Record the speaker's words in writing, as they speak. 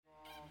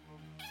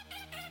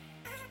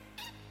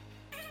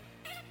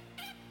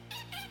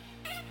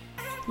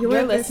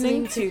You're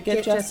listening to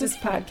Get Justice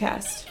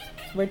Podcast,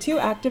 where two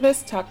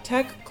activists talk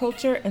tech,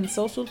 culture, and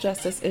social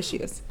justice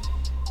issues.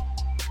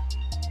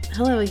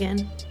 Hello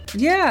again.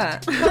 Yeah.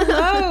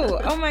 Hello.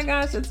 Oh my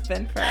gosh, it's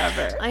been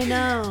forever. I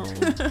know.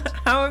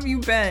 How have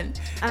you been?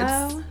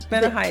 It's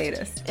been a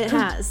hiatus. It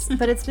has,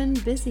 but it's been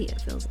busy,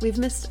 it feels. We've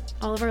missed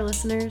all of our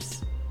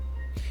listeners.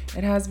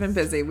 It has been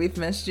busy. We've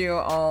missed you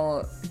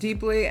all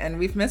deeply, and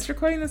we've missed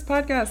recording this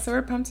podcast, so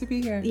we're pumped to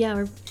be here. Yeah,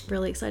 we're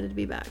really excited to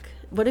be back.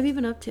 What have you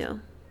been up to?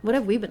 What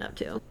have we been up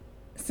to?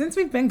 Since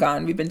we've been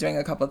gone, we've been doing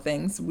a couple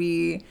things.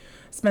 We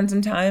spent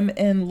some time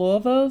in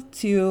Louisville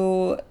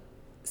to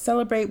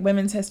celebrate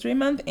Women's History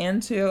Month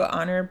and to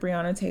honor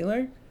Breonna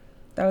Taylor.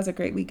 That was a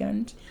great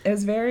weekend. It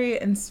was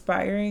very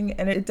inspiring,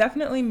 and it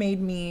definitely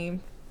made me,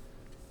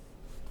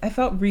 I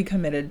felt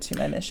recommitted to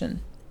my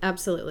mission.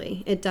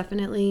 Absolutely. It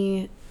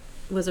definitely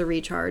was a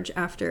recharge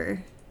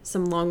after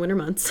some long winter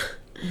months.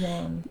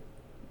 Long.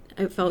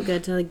 It felt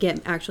good to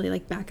get actually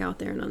back out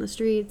there and on the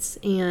streets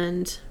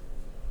and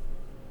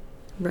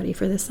ready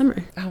for this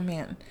summer. Oh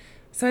man.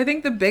 So I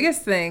think the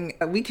biggest thing,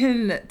 we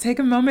can take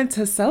a moment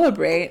to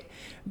celebrate,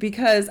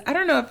 because I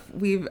don't know if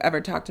we've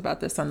ever talked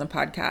about this on the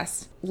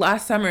podcast.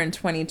 Last summer in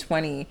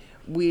 2020,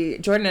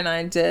 Jordan and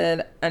I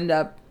did end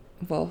up,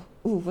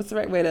 what's the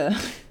right way to...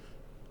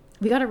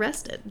 We got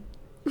arrested.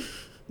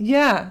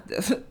 Yeah,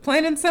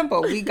 plain and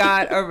simple, we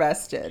got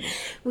arrested.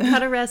 We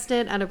got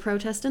arrested at a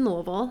protest in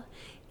Louisville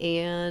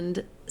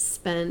and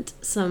spent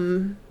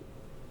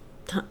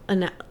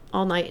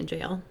all night in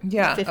jail.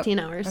 Yeah. 15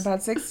 hours.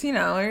 About 16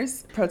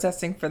 hours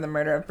protesting for the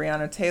murder of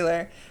Breonna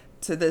Taylor.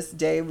 To this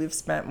day, we've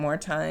spent more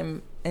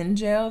time in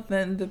jail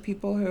than the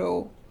people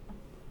who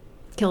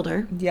killed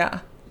her. Yeah,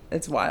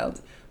 it's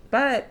wild.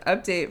 But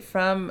update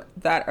from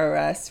that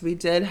arrest, we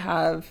did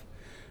have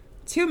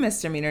 2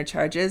 misdemeanor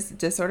charges: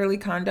 disorderly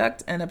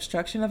conduct and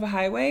obstruction of a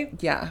highway.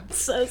 Yeah.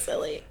 So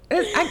silly.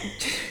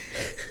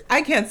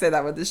 I can't say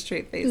that with a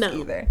straight face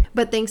either.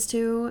 But thanks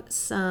to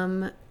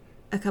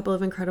a couple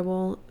of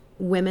incredible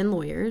women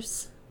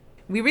lawyers.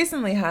 We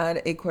recently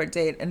had a court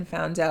date and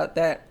found out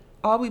that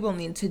all we will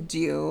need to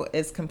do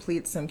is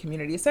complete some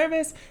community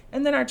service,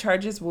 and then our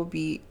charges will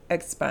be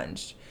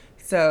expunged.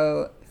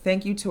 So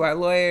thank you to our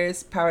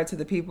lawyers. Power to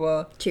the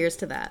people. Cheers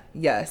to that.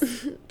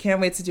 Yes.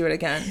 Can't wait to do it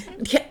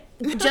again. Yeah.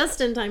 Just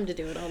in time to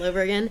do it all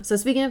over again. So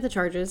speaking of the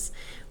charges,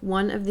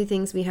 one of the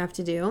things we have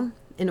to do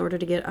in order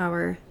to get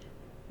our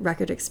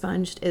record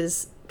expunged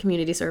is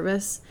community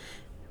service.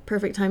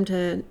 Perfect time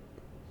to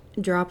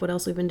drop what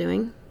else we've been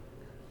doing.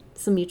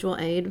 Some mutual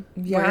aid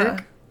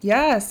work.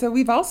 Yeah, so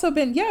we've also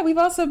been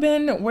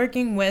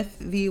working with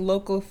the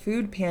local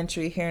food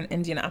pantry here in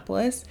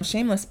Indianapolis.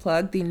 Shameless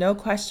plug, the No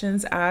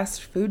Questions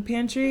Asked Food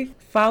Pantry.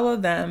 Follow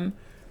them,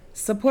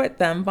 support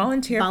them,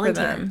 volunteer for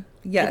them.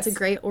 Yes. It's a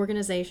great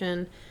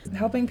organization.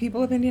 Helping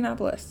people of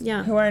Indianapolis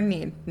who are in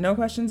need. No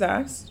questions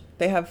asked.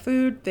 They have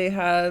food, they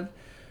have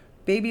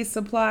baby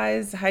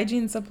supplies,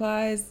 hygiene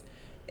supplies.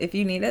 If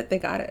you need it, they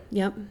got it.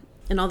 Yep.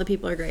 And all the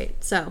people are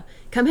great. So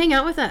come hang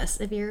out with us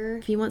if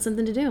you want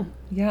something to do.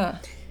 Yeah.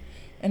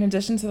 In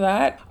addition to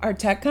that, our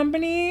tech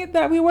company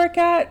that we work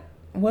at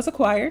was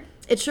acquired.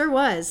 It sure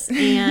was.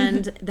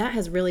 And that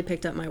has really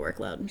picked up my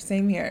workload.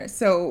 Same here.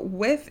 So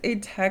with a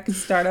tech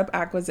startup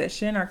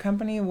acquisition, our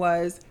company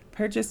was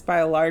purchased by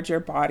a larger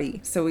body.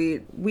 So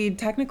we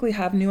technically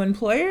have new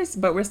employers,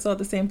 but we're still at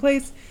the same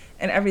place,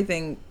 and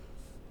everything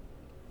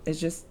is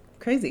just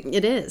crazy.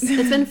 It is.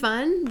 It's been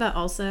fun, but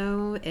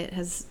also it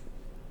has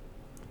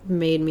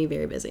made me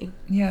very busy.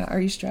 Yeah. Are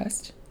you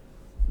stressed?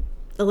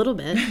 A little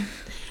bit.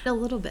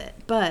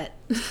 But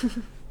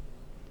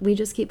we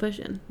just keep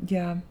pushing.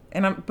 Yeah.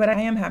 But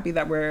I am happy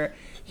that we're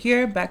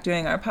here back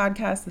doing our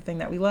podcast, the thing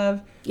that we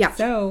love. Yeah.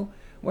 So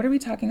what are we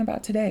talking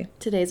about today?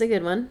 Today's a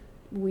good one.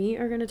 We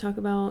are going to talk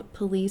about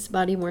police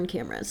body-worn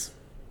cameras.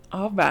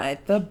 All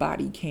right, the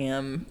body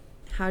cam.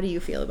 How do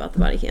you feel about the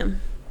body cam?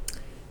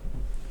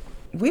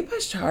 We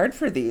pushed hard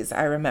for these,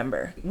 I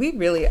remember. We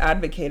really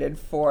advocated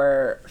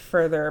for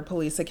further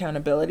police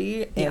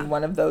accountability, and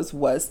one of those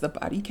was the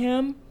body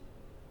cam.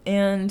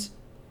 And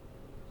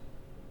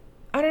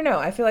I don't know,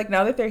 I feel like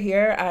now that they're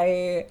here,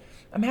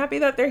 I'm happy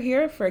that they're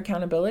here for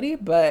accountability,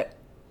 but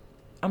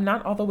I'm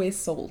not all the way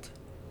sold.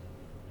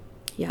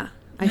 Yeah.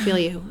 I feel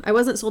you. I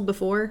wasn't sold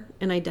before,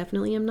 and I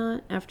definitely am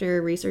not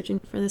after researching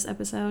for this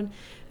episode.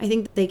 I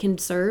think they can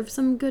serve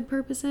some good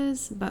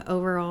purposes, but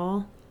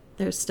overall,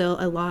 there's still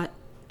a lot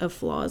of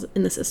flaws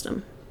in the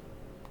system.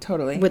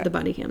 Totally. With the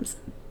body cams.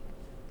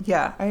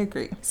 Yeah, I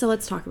agree. So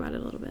let's talk about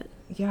it a little bit.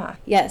 Yeah.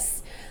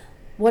 Yes.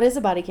 What is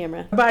a body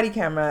camera? A body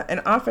camera,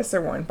 an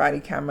officer-worn body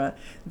camera.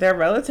 They're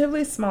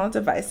relatively small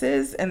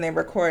devices, and they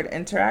record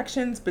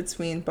interactions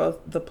between both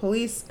the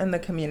police and the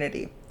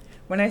community.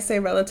 When I say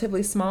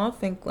relatively small,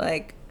 think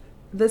like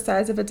the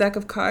size of a deck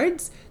of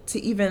cards to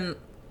even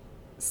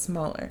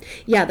smaller.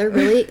 Yeah,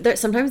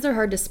 sometimes they're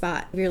hard to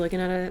spot. If you're looking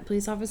at a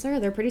police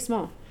officer, they're pretty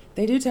small.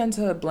 They do tend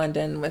to blend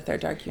in with their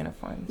dark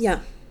uniforms.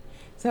 Yeah.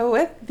 So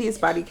with these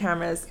body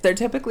cameras, they're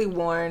typically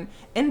worn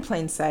in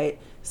plain sight,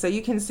 so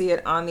you can see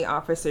it on the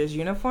officer's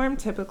uniform,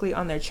 typically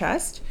on their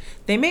chest.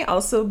 They may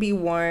also be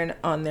worn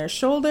on their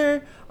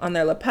shoulder, on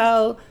their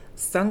lapel,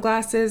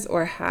 sunglasses,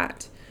 or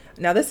hat.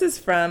 Now, this is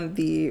from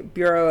the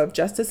Bureau of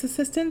Justice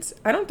Assistance.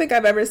 I don't think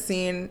I've ever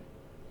seen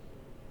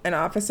an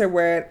officer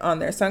wear it on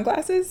their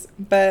sunglasses,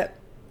 but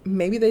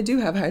maybe they do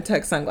have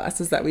high-tech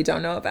sunglasses that we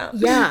don't know about.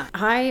 Yeah,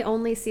 I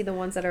only see the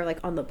ones that are like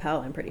on the lapel,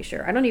 I'm pretty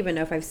sure. I don't even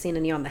know if I've seen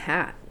any on the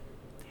hat.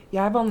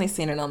 Yeah, I've only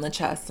seen it on the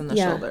chest and the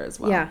shoulder as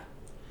well. Yeah.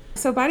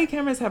 So body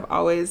cameras have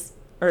always,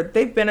 or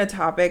they've been a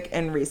topic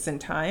in recent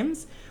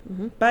times.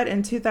 Mm-hmm. But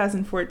in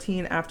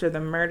 2014, after the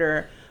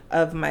murder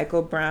of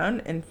Michael Brown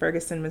in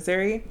Ferguson,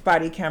 Missouri,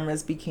 body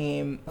cameras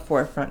became a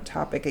forefront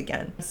topic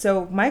again.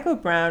 So Michael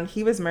Brown,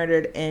 he was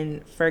murdered in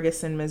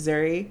Ferguson,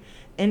 Missouri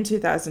in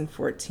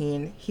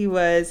 2014. He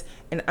was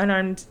an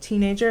unarmed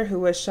teenager who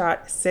was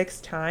shot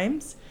 6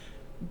 times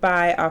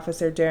by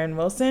Officer Darren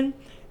Wilson,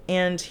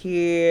 and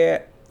he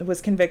was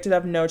convicted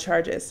of no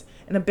charges.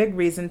 And a big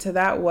reason to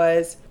that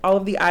was all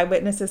of the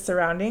eyewitnesses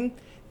surrounding,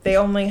 they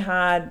only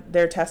had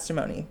their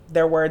testimony,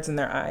 their words and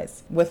their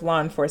eyes. With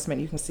law enforcement,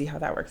 you can see how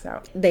that works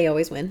out. They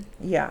always win.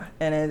 Yeah,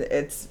 and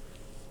it's...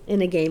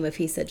 in a game of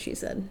he said, she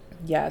said.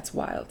 Yeah, it's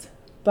wild.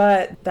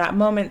 But that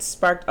moment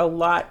sparked a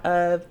lot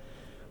of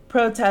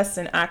protests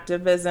and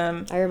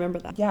activism. I remember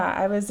that. Yeah,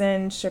 I was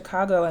in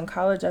Chicago in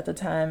college at the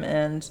time,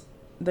 and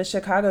the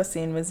Chicago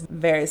scene was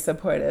very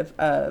supportive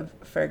of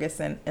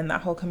Ferguson and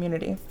that whole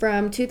community.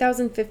 From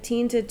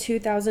 2015 to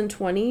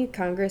 2020,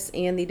 Congress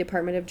and the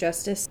Department of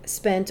Justice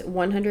spent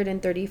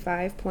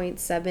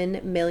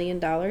 $135.7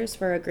 million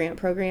for a grant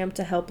program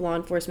to help law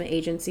enforcement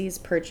agencies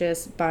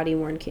purchase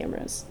body-worn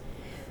cameras.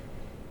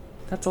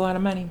 That's a lot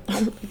of money.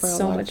 It's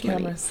so much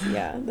money.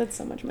 Yeah, that's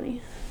so much money.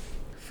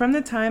 From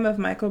the time of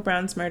Michael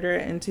Brown's murder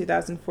in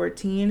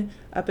 2014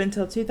 up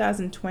until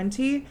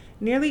 2020,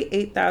 nearly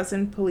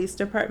 8,000 police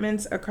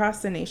departments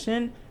across the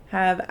nation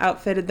have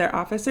outfitted their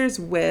officers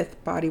with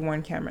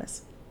body-worn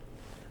cameras.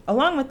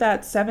 Along with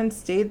that, 7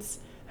 states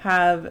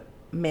have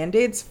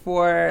mandates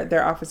for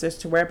their officers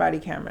to wear body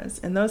cameras.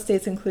 And those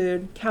states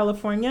include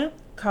California,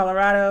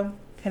 Colorado,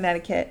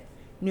 Connecticut,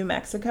 New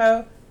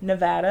Mexico,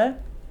 Nevada,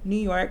 New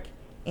York,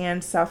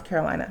 and South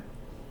Carolina.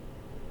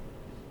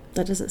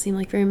 That doesn't seem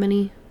like very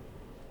many.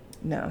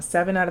 No,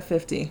 7 out of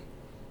 50.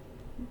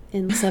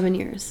 In 7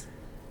 years.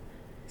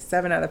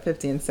 7 out of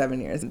 50 in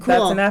 7 years. Cool.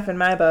 That's enough in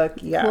my book.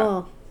 Yeah.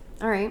 Cool.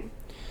 All right.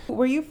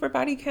 Were you for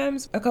body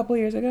cams a couple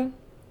years ago?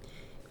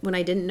 When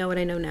I didn't know what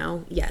I know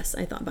now, yes,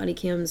 I thought body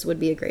cams would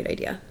be a great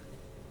idea.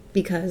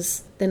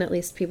 Because then at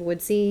least people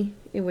would see.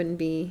 It wouldn't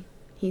be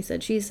he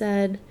said, she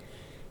said.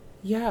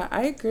 Yeah,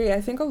 I agree.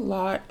 I think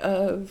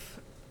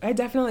I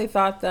definitely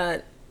thought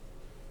that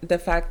the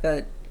fact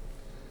that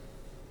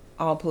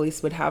all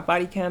police would have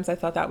body cams, I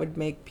thought that would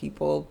make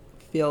people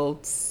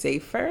feel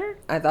safer.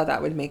 I thought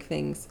that would make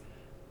things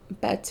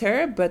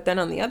better. But then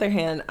on the other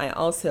hand, I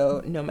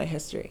also know my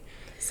history.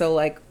 So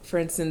like, for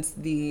instance,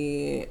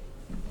 the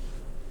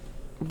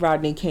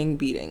Rodney King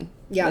beating.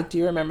 Yeah. Like, do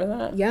you remember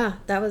that? Yeah,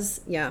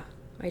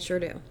 I sure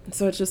do.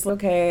 So it's just,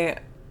 okay,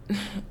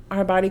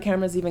 are body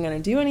cameras even going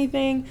to do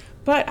anything?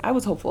 But I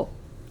was hopeful.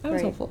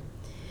 Hopeful.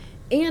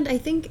 And I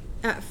think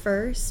at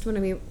first, when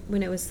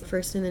it was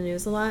first in the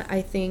news a lot,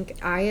 I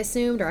think I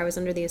assumed, or I was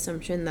under the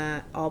assumption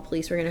that all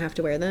police were going to have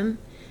to wear them,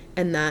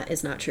 and that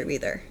is not true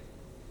either.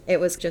 It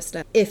was just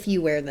if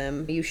you wear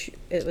them,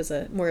 it was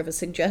more of a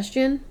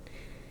suggestion.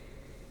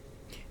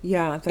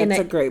 Yeah, that's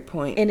a great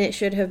point. And it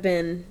should have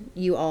been,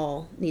 you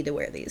all need to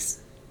wear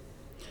these.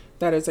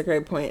 That is a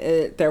great point.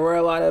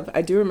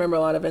 I do remember a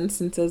lot of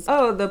instances,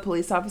 the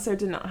police officer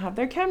did not have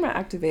their camera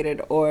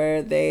activated,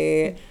 or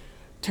they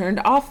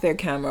turned off their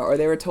camera, or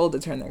they were told to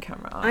turn their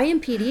camera off.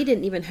 IMPD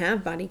didn't even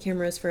have body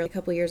cameras for a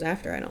couple years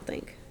after, I don't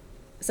think.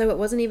 So it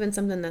wasn't even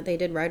something that they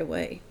did right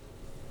away.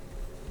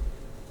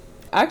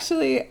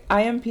 Actually,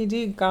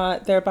 IMPD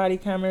got their body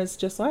cameras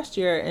just last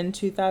year in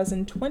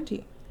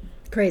 2020.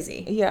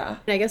 Crazy. Yeah.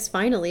 I guess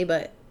finally,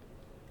 but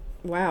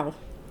wow.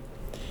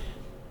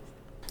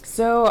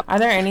 So are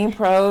there any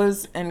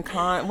pros and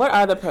cons? What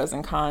are the pros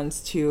and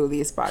cons to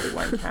these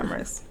body-worn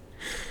cameras?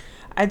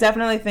 I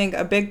definitely think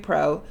a big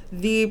pro,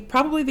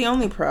 probably the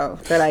only pro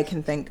that I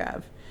can think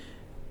of.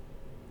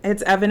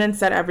 It's evidence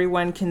that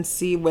everyone can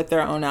see with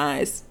their own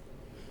eyes.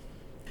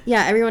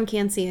 Yeah, everyone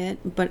can see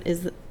it, but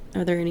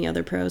are there any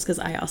other pros? Because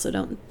I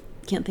also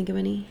can't think of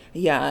any.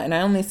 Yeah, and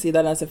I only see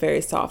that as a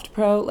very soft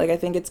pro. Like, I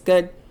think it's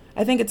good.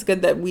 I think it's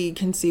good that we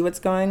can see what's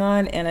going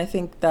on, and I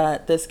think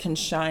that this can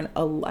shine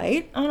a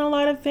light on a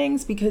lot of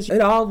things, because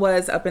it all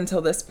was, up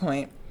until this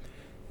point,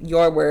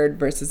 your word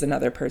versus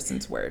another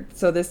person's word.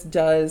 So this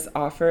does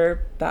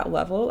offer that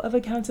level of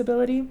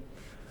accountability.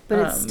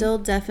 But it still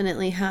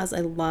definitely has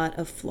a lot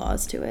of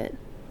flaws to it.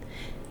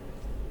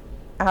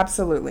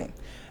 Absolutely.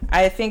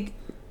 I think,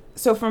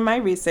 so from my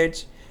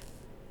research,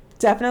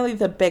 definitely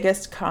the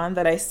biggest con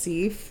that I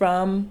see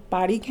from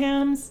body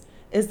cams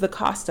is the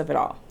cost of it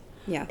all.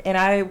 Yeah.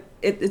 And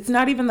it's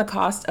not even the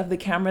cost of the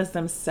cameras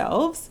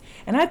themselves.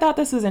 And I thought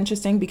this was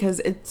interesting because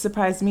it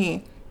surprised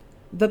me.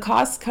 The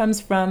cost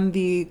comes from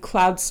the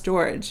cloud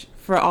storage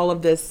for all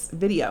of this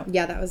video.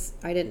 Yeah,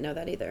 I didn't know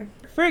that either.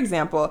 For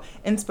example,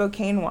 in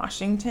Spokane,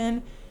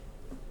 Washington,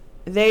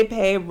 they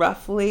pay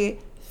roughly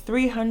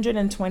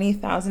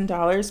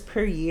 $320,000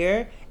 per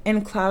year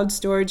in cloud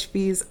storage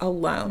fees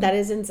alone. That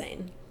is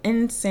insane.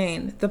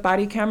 Insane. The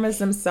body cameras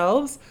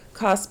themselves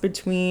cost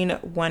between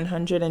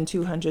 $100 and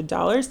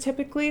 $200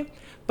 typically,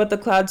 but the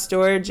cloud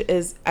storage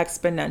is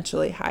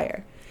exponentially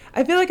higher.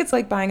 I feel like it's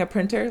like buying a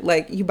printer.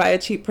 Like, you buy a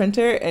cheap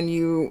printer and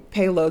you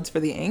pay loads for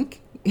the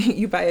ink.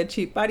 You buy a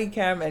cheap body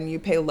cam and you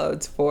pay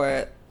loads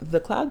for the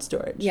cloud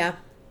storage. Yeah.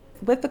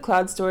 With the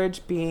cloud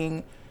storage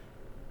being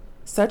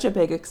such a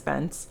big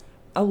expense,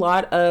 a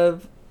lot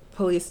of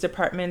police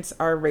departments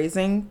are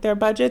raising their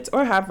budgets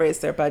or have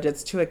raised their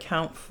budgets to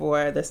account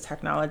for this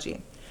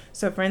technology.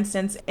 So, for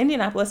instance,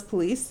 Indianapolis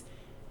Police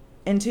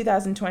in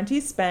 2020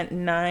 spent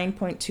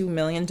 $9.2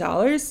 million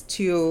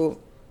to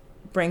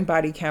bring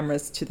body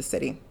cameras to the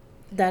city.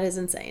 That is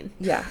insane.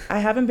 Yeah, I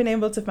haven't been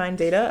able to find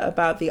data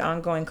about the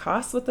ongoing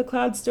costs with the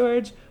cloud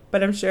storage,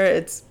 but I'm sure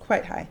it's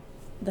quite high.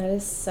 That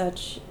is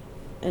such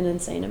an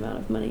insane amount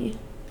of money.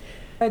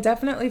 I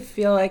definitely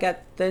feel like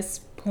at this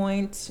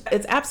point,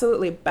 it's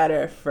absolutely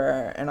better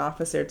for an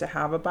officer to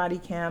have a body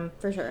cam.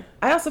 For sure.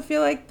 I also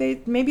feel like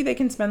maybe they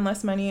can spend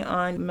less money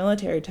on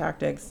military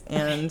tactics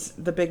and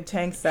the big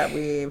tanks that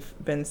we've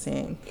been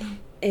seeing.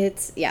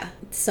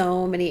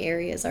 So many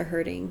areas are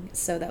hurting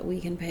so that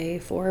we can pay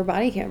for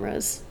body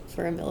cameras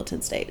for a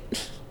militant state.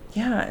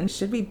 Yeah, and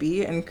should we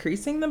be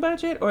increasing the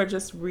budget or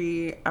just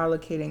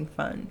reallocating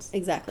funds?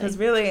 Exactly. Because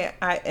really,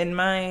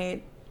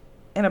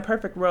 in a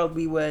perfect world,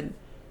 we would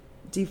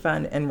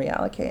defund and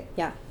reallocate.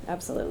 Yeah,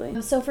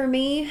 absolutely. So for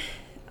me,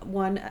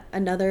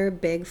 another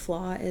big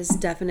flaw is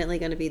definitely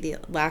going to be the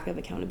lack of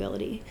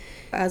accountability.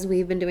 As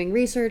we've been doing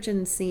research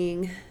and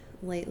seeing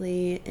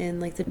lately in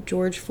like the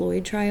George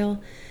Floyd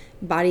trial,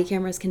 body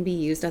cameras can be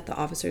used at the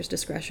officer's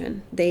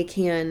discretion. They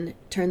can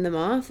turn them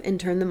off and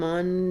turn them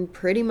on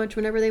pretty much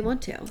whenever they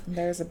want to.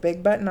 There's a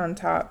big button on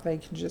top they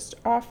can just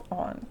off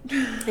on.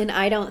 And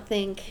I don't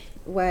think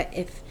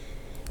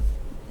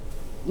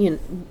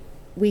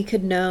we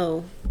could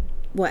know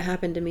what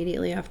happened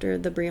immediately after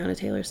the Breonna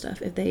Taylor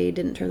stuff if they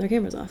didn't turn their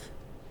cameras off.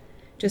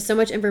 Just so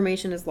much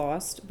information is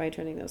lost by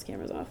turning those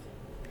cameras off.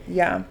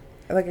 Yeah.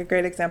 Like a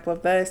great example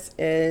of this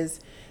is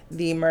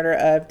the murder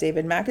of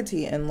David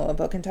McAtee in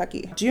Louisville,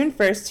 Kentucky. June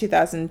 1st,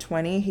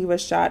 2020, he was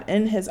shot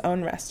in his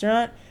own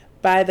restaurant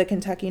by the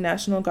Kentucky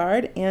National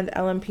Guard and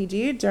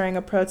LMPD during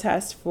a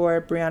protest for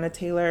Breonna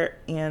Taylor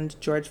and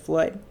George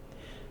Floyd.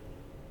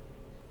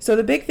 So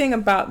the big thing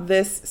about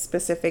this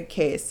specific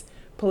case,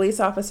 police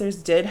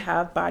officers did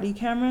have body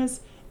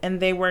cameras and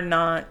they were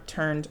not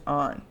turned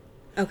on.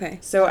 Okay.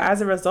 So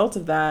as a result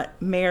of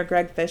that, Mayor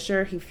Greg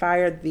Fisher, he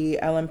fired the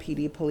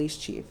LMPD police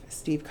chief,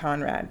 Steve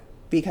Conrad,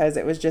 because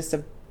it was just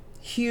a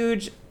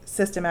huge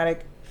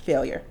systematic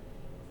failure.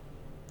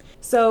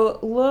 So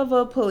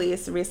Louisville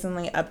police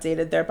recently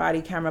updated their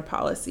body camera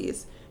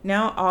policies.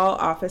 Now all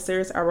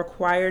officers are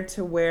required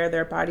to wear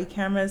their body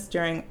cameras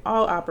during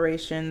all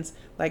operations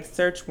like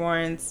search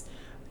warrants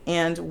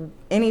and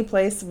any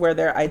place where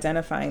they're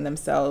identifying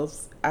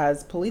themselves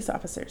as police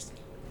officers.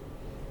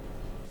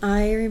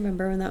 I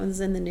remember when that was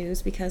in the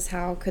news because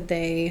how could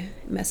they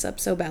mess up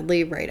so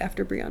badly right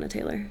after Breonna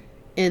Taylor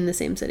in the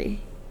same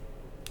city?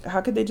 How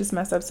could they just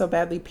mess up so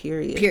badly,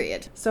 period?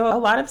 Period. So a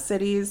lot of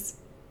cities,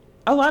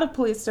 a lot of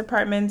police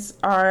departments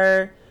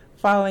are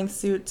following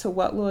suit to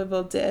what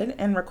Louisville did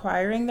and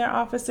requiring their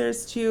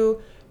officers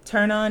to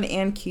turn on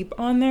and keep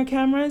on their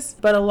cameras.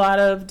 But a lot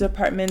of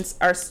departments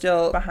are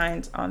still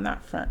behind on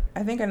that front.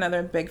 I think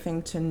another big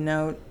thing to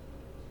note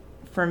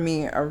for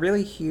me, a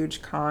really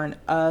huge con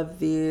of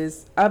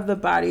the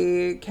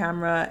body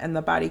camera and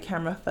the body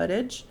camera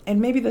footage,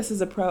 and maybe this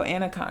is a pro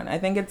and a con. I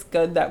think it's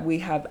good that we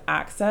have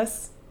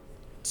access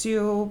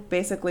to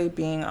basically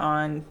being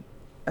on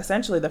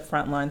essentially the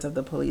front lines of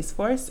the police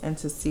force and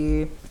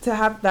to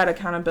have that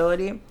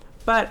accountability,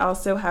 but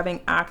also having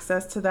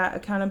access to that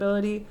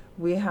accountability,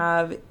 we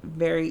have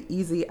very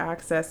easy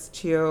access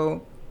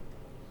to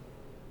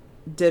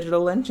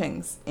digital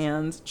lynchings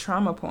and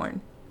trauma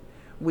porn.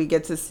 We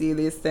get to see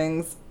these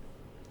things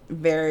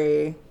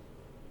very,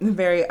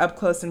 very up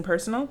close and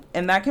personal,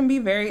 and that can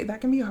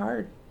be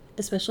hard.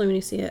 Especially when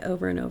you see it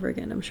over and over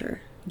again, I'm sure.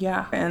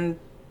 Yeah, and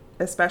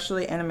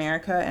especially in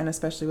America and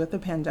especially with the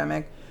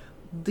pandemic,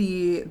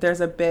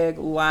 there's a big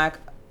lack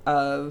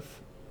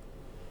of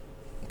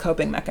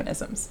coping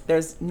mechanisms.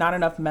 There's not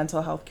enough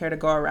mental health care to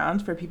go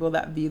around for people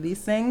that view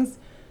these things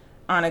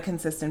on a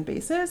consistent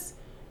basis,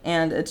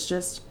 and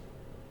it's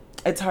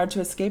hard to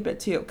escape it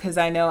too, because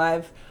I know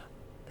I've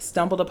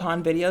stumbled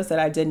upon videos that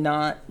I did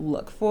not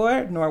look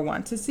for nor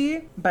want to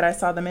see, but I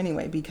saw them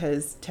anyway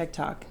because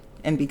TikTok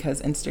and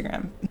because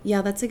Instagram.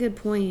 Yeah, that's a good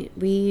point.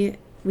 We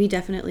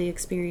definitely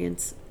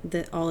experience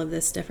all of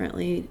this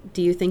differently.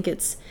 Do you think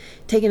it's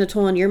taken a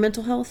toll on your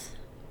mental health?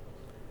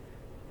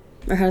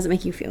 Or how does it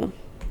make you feel?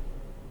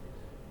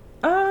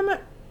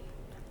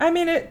 I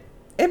mean,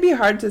 it'd be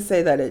hard to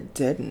say that it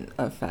didn't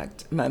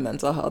affect my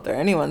mental health or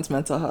anyone's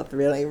mental health,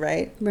 really,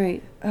 right?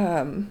 Right.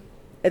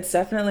 It's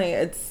definitely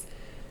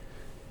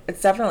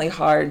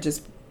hard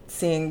just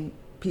seeing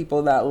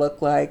people that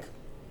look like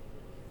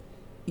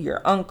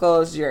your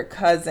uncles, your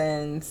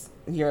cousins,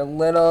 your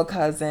little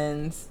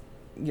cousins,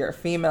 your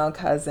female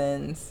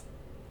cousins,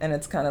 and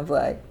it's kind of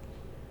like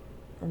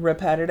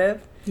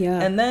repetitive. Yeah.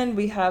 And then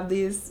we have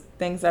these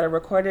things that are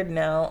recorded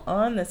now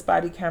on this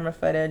body camera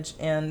footage,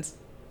 and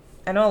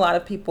I know a lot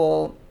of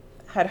people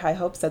had high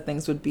hopes that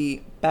things would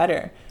be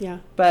better. Yeah.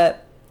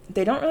 But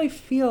they don't really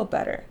feel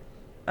better.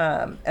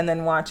 And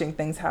then watching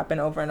things happen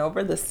over and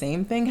over, the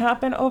same thing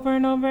happen over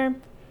and over,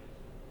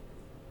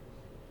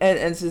 and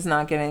it's just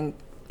not getting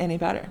any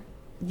better,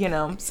 you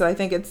know? So I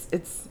think it's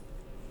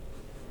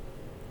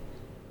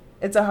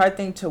a hard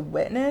thing to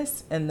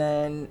witness and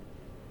then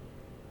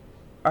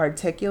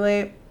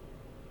articulate.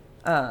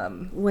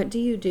 What do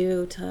you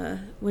do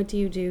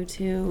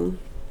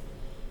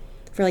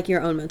for like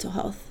your own mental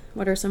health?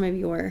 What are some of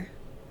your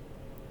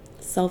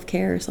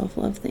self-care or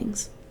self-love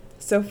things?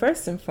 So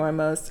first and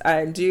foremost,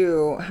 I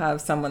do have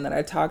someone that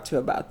I talk to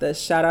about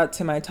this. Shout out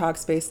to my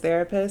Talkspace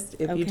therapist.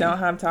 If you don't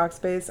have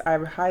Talkspace, I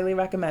highly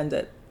recommend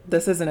it.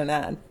 This isn't an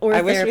ad. Or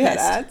I wish we had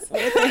ads.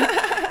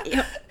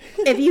 Yep.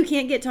 If you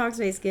can't get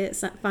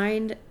Talkspace,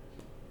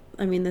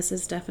 I mean, this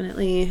is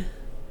definitely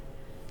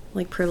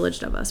like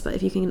privileged of us, but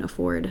if you can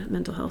afford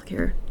mental health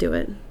care, do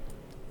it.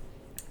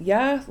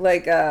 Yeah,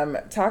 like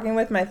talking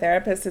with my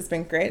therapist has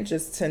been great,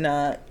 just to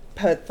not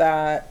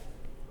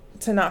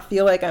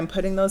feel like I'm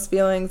putting those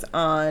feelings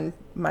on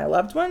my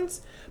loved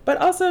ones. But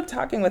also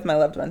talking with my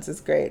loved ones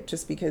is great,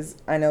 just because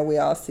I know we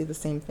all see the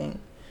same thing.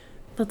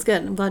 That's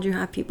good. I'm glad you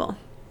have people.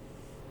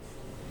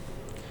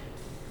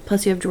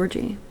 Plus you have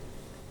Georgie.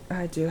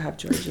 I do have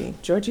Georgie.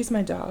 Georgie's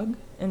my dog,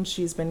 and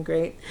she's been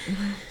great.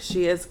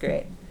 She is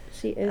great.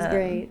 She is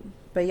great.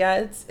 But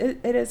yeah,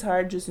 it is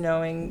hard just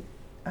knowing.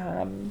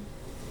 I'm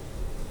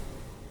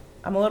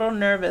a little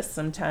nervous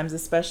sometimes,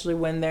 especially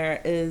when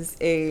there is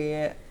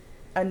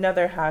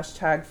another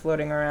hashtag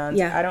floating around.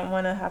 Yeah. I don't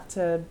want to have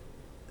to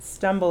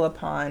stumble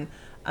upon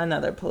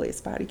another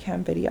police body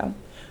cam video.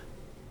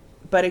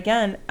 But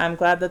again, I'm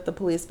glad that the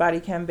police body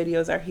cam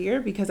videos are here,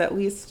 because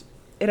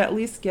it at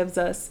least gives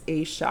us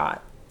a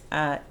shot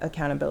at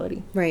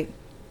accountability. Right.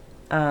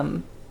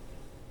 And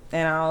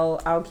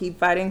I'll keep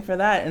fighting for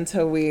that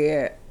until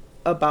we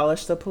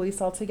abolish the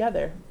police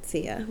altogether.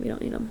 See ya. We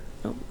don't need them.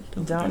 Nope,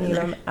 don't need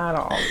them at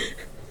all.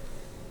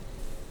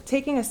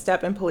 Taking a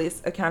step in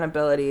police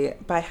accountability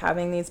by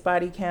having these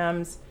body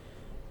cams,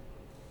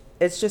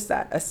 it's just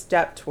that, a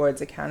step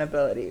towards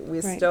accountability.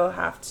 We still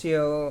have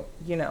to,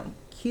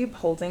 keep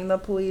holding the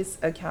police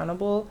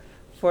accountable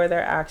for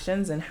their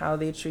actions and how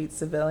they treat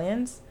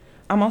civilians.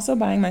 I'm also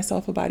buying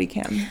myself a body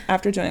cam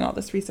after doing all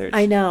this research.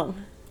 I know.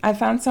 I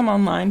found some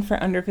online for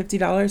under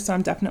 $50, so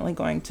I'm definitely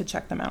going to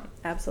check them out.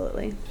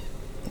 Absolutely.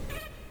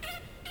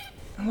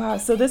 Wow,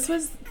 so this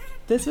was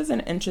an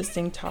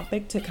interesting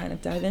topic to kind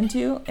of dive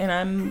into, and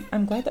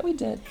I'm glad that we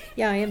did.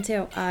 Yeah, I am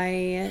too.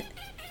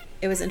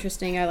 It was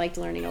interesting. I liked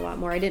learning a lot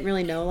more. I didn't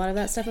really know a lot of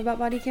that stuff about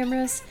body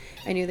cameras.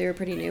 I knew they were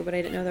pretty new, but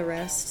I didn't know the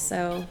rest,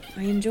 so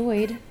I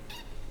enjoyed.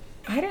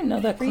 I didn't know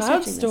that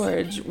cloud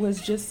storage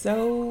was just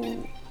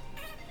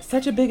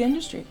such a big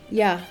industry.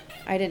 Yeah,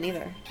 I didn't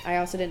either. I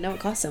also didn't know it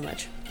cost so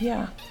much.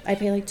 Yeah. I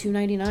pay like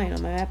 $2.99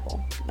 on my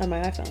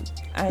iPhone.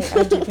 I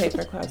do pay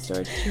for cloud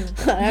storage too.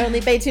 I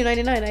only paid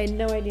 $2.99. I had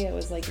no idea it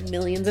was like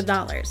millions of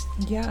dollars.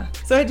 Yeah.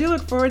 So I do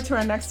look forward to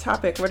our next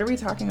topic. What are we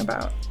talking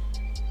about?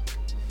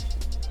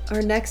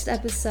 Our next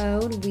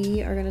episode,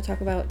 we are going to talk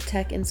about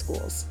tech in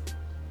schools.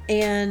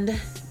 And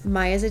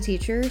Maya's a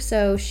teacher,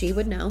 so she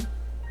would know.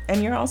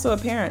 And you're also a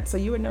parent, so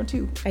you would know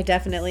too. I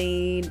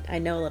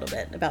know a little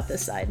bit about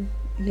this side.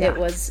 Yeah. It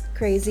was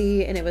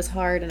crazy and it was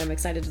hard, and I'm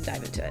excited to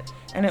dive into it.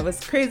 And it was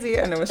crazy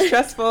and it was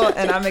stressful,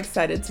 and I'm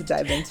excited to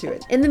dive into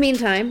it. In the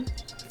meantime,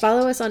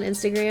 follow us on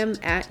Instagram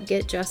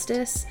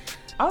 @GetJustice.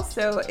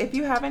 Also, if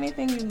you have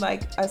anything you'd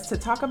like us to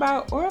talk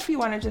about, or if you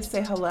want to just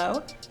say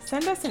hello,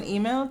 send us an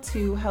email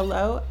to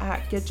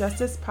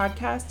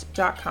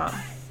hello@getjusticepodcast.com.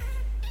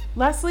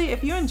 Lastly,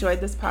 if you enjoyed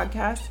this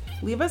podcast,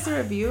 leave us a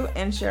review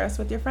and share us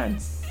with your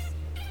friends.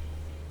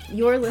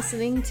 You're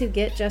listening to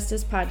Get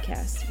Justice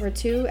Podcast, where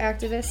two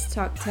activists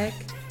talk tech,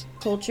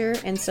 culture,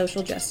 and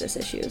social justice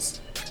issues.